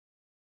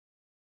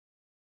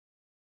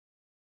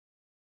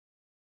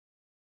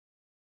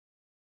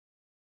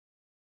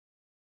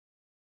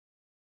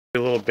A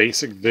little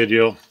basic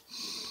video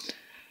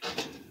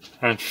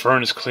on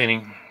furnace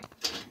cleaning.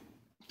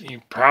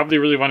 You probably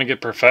really want to get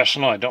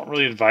professional. I don't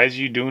really advise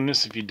you doing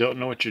this if you don't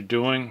know what you're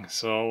doing.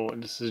 So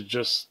this is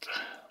just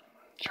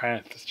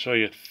trying to show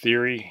you a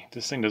theory.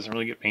 This thing doesn't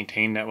really get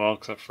maintained that well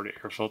except for the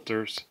air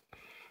filters.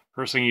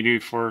 First thing you do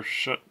before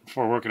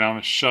working on them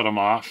is shut them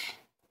off.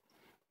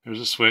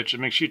 There's a switch,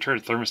 and make sure you turn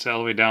the thermostat all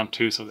the way down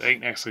too so the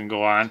ignitor can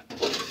go on.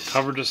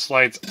 Cover just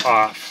slides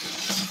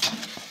off.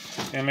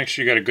 And make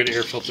sure you got a good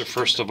air filter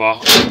first of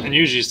all. And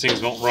usually these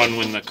things won't run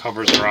when the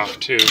covers are off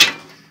too.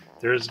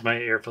 There's my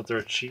air filter,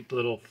 a cheap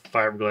little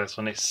fiberglass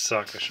one. They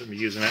suck. I shouldn't be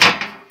using it.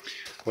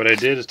 What I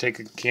did is take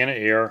a can of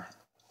air,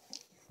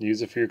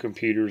 use it for your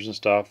computers and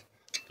stuff,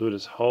 blew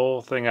this whole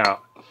thing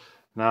out.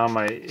 Now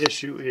my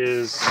issue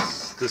is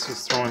this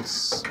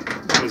was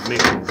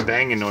making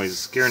banging noises,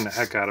 scaring the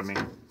heck out of me.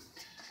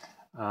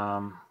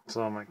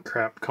 So I'm like,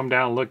 crap, come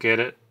down and look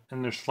at it,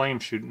 and there's flame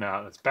shooting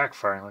out. It's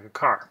backfiring like a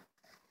car.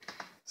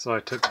 So I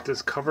took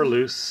this cover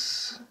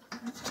loose,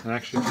 and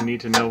actually if you need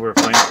to know where a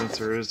flame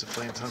sensor is, the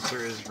flame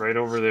sensor is right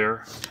over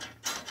there.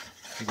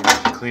 You can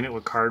actually clean it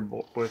with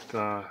cardboard, with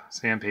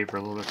sandpaper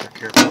a little bit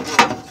if you're careful.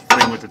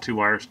 Same with the two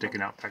wires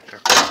sticking out back there.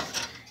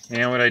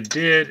 And what I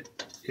did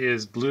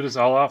is blew this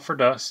all out for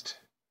dust.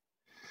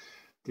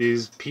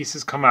 These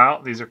pieces come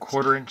out. These are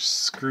 1/4 inch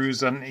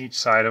screws on each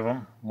side of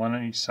them, one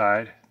on each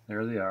side.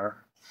 There they are.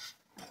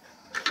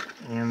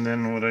 And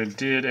then what I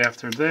did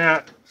after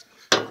that,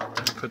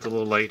 I put the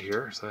little light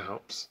here, so that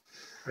helps.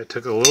 I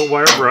took a little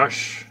wire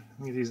brush.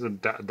 These are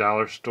the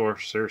dollar store,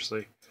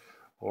 seriously,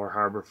 or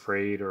Harbor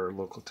Freight or a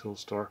local tool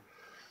store.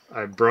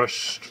 I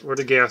brushed where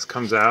the gas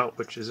comes out,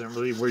 which isn't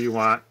really where you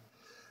want.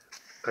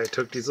 I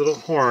took these little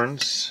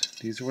horns.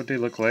 These are what they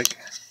look like.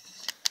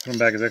 Put them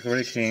back exactly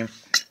where they came.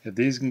 If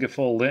these can get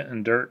full of lint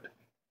and dirt,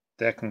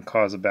 that can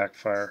cause a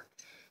backfire.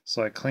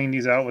 So I cleaned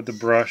these out with the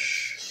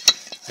brush.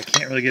 I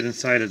can't really get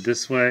inside it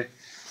this way,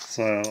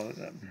 so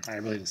I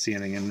really didn't see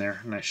anything in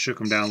there. And I shook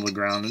them down to the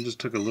ground and just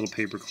took a little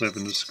paper clip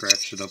and just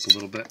scratched it up a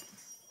little bit.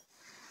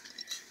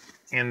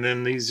 And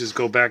then these just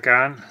go back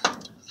on.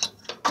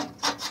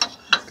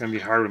 It's going to be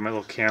hard with my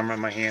little camera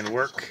and my hand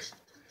work.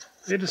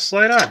 They just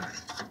slide on.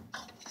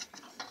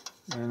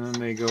 And then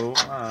they go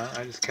on.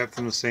 I just kept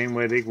them the same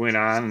way they went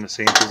on, in the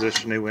same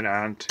position they went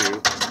on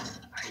to.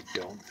 I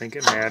don't think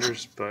it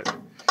matters, but...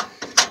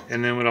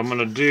 And then what I'm going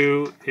to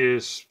do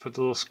is put the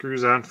little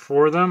screws on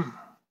for them,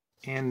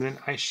 and then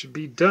I should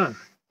be done.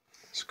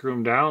 Screw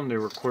them down. They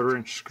were 1/4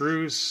 inch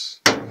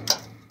screws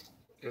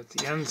at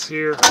the ends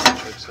here.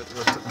 I just have to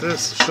lift up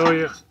this to show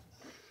you.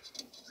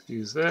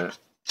 Use that.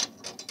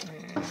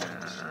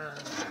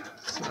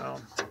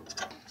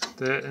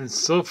 And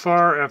so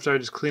far, after I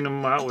just clean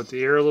them out with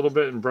the air a little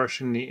bit and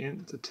brushing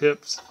the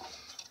tips,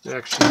 it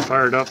actually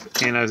fired up,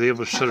 and I was able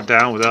to shut it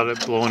down without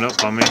it blowing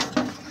up on me.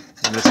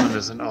 And this one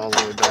isn't all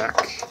the way back.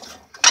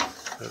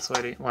 That's why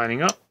it ain't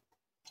lining up.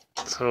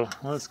 So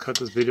let's cut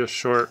this video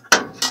short.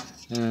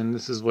 And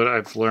this is what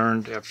I've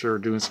learned after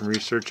doing some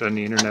research on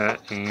the internet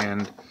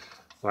and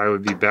why it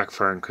would be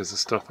backfiring, because the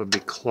stuff would be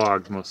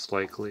clogged most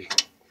likely.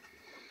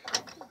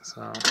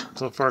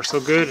 So far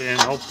so good, and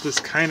hope this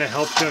kind of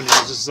helps you.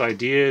 This is this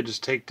idea.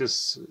 Just take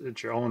this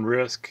at your own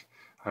risk.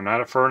 I'm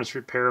not a furnace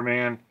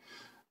repairman.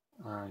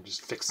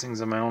 Just fix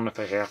things on my own if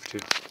I have to.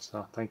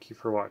 So thank you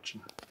for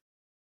watching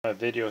my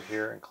video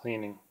here and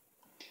cleaning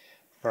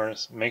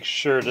furnace. Make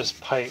sure this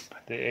pipe,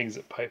 the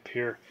exit pipe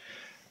here,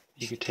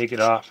 you can take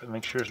it off and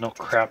make sure there's no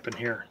crap in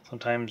here.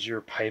 Sometimes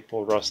your pipe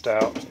will rust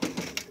out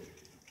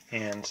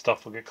and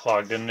stuff will get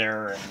clogged in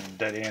there, and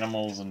dead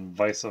animals and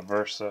vice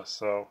versa.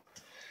 So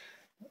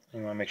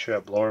you want to make sure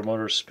that blower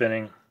motor is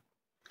spinning.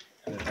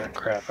 And that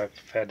crap, I've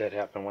had that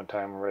happen one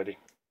time already.